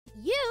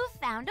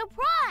found a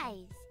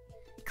prize!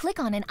 Click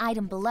on an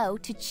item below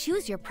to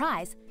choose your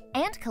prize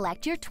and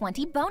collect your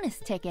 20 bonus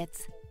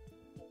tickets.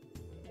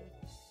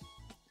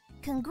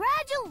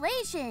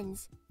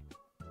 Congratulations!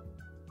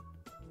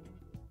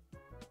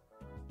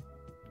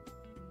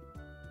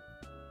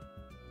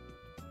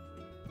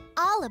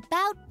 All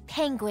about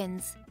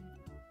penguins.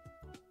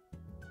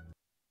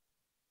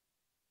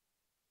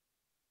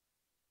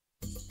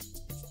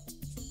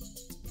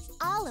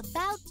 All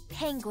about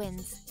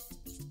penguins.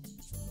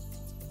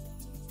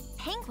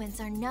 Penguins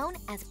are known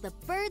as the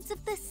birds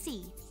of the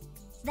sea.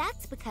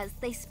 That's because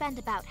they spend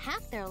about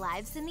half their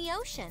lives in the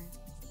ocean.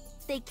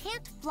 They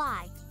can't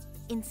fly.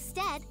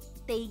 Instead,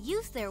 they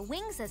use their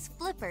wings as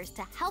flippers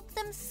to help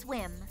them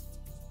swim.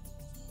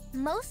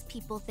 Most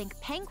people think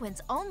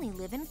penguins only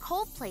live in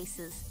cold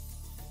places.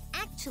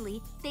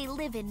 Actually, they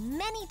live in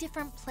many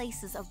different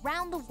places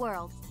around the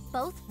world,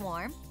 both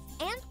warm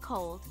and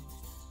cold.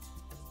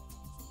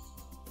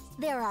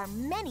 There are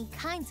many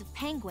kinds of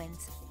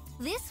penguins.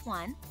 This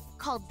one,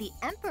 called the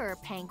emperor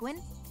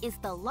penguin, is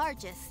the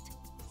largest.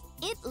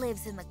 It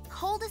lives in the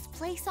coldest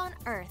place on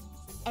Earth,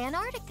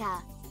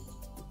 Antarctica.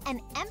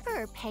 An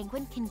emperor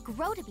penguin can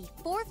grow to be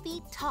 4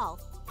 feet tall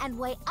and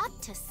weigh up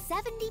to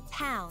 70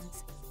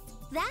 pounds.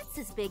 That's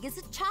as big as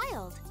a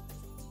child.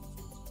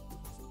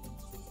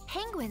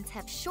 Penguins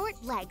have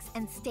short legs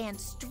and stand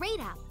straight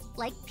up,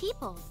 like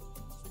people.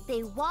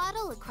 They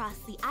waddle across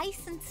the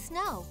ice and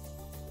snow.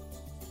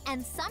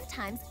 And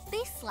sometimes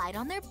they slide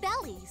on their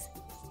bellies.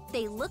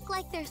 They look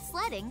like they're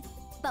sledding,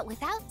 but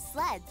without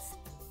sleds.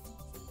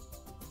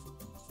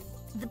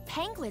 The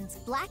penguin's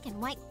black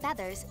and white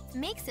feathers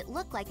makes it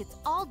look like it's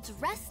all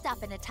dressed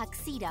up in a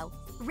tuxedo,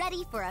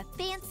 ready for a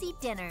fancy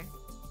dinner.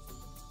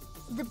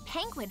 The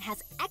penguin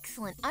has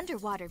excellent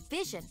underwater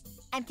vision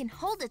and can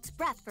hold its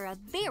breath for a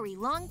very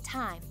long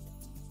time.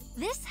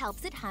 This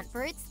helps it hunt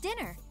for its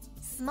dinner,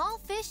 small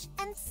fish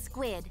and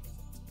squid.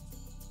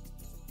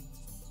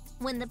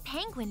 When the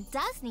penguin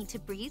does need to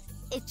breathe,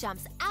 it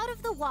jumps out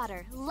of the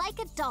water like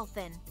a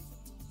dolphin.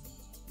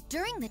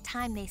 During the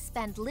time they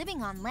spend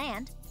living on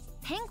land,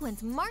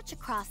 penguins march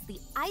across the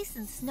ice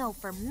and snow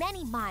for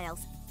many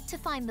miles to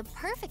find the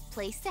perfect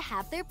place to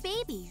have their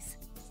babies.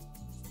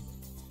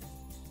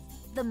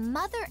 The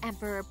mother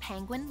emperor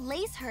penguin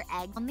lays her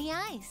egg on the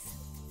ice.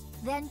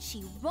 Then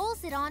she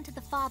rolls it onto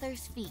the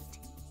father's feet.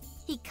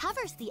 He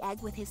covers the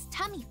egg with his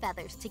tummy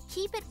feathers to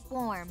keep it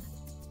warm.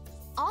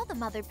 All the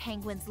mother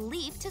penguins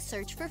leave to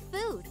search for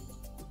food.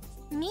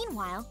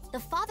 Meanwhile, the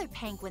father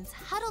penguins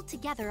huddle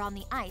together on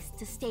the ice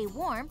to stay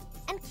warm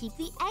and keep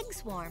the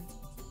eggs warm.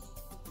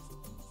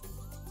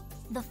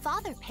 The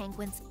father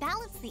penguins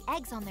balance the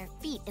eggs on their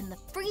feet in the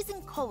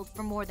freezing cold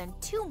for more than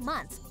 2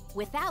 months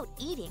without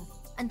eating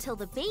until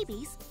the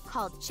babies,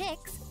 called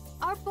chicks,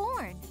 are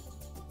born.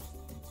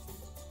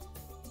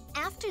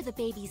 After the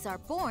babies are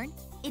born,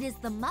 it is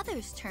the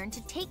mother's turn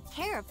to take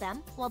care of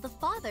them while the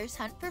fathers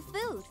hunt for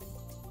food.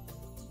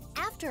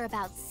 After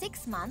about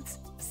 6 months,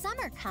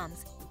 summer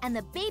comes and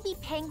the baby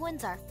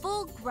penguins are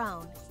full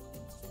grown.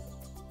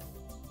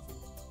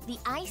 The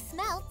ice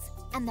melts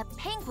and the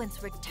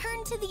penguins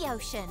return to the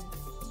ocean.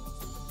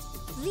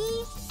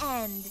 The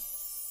end.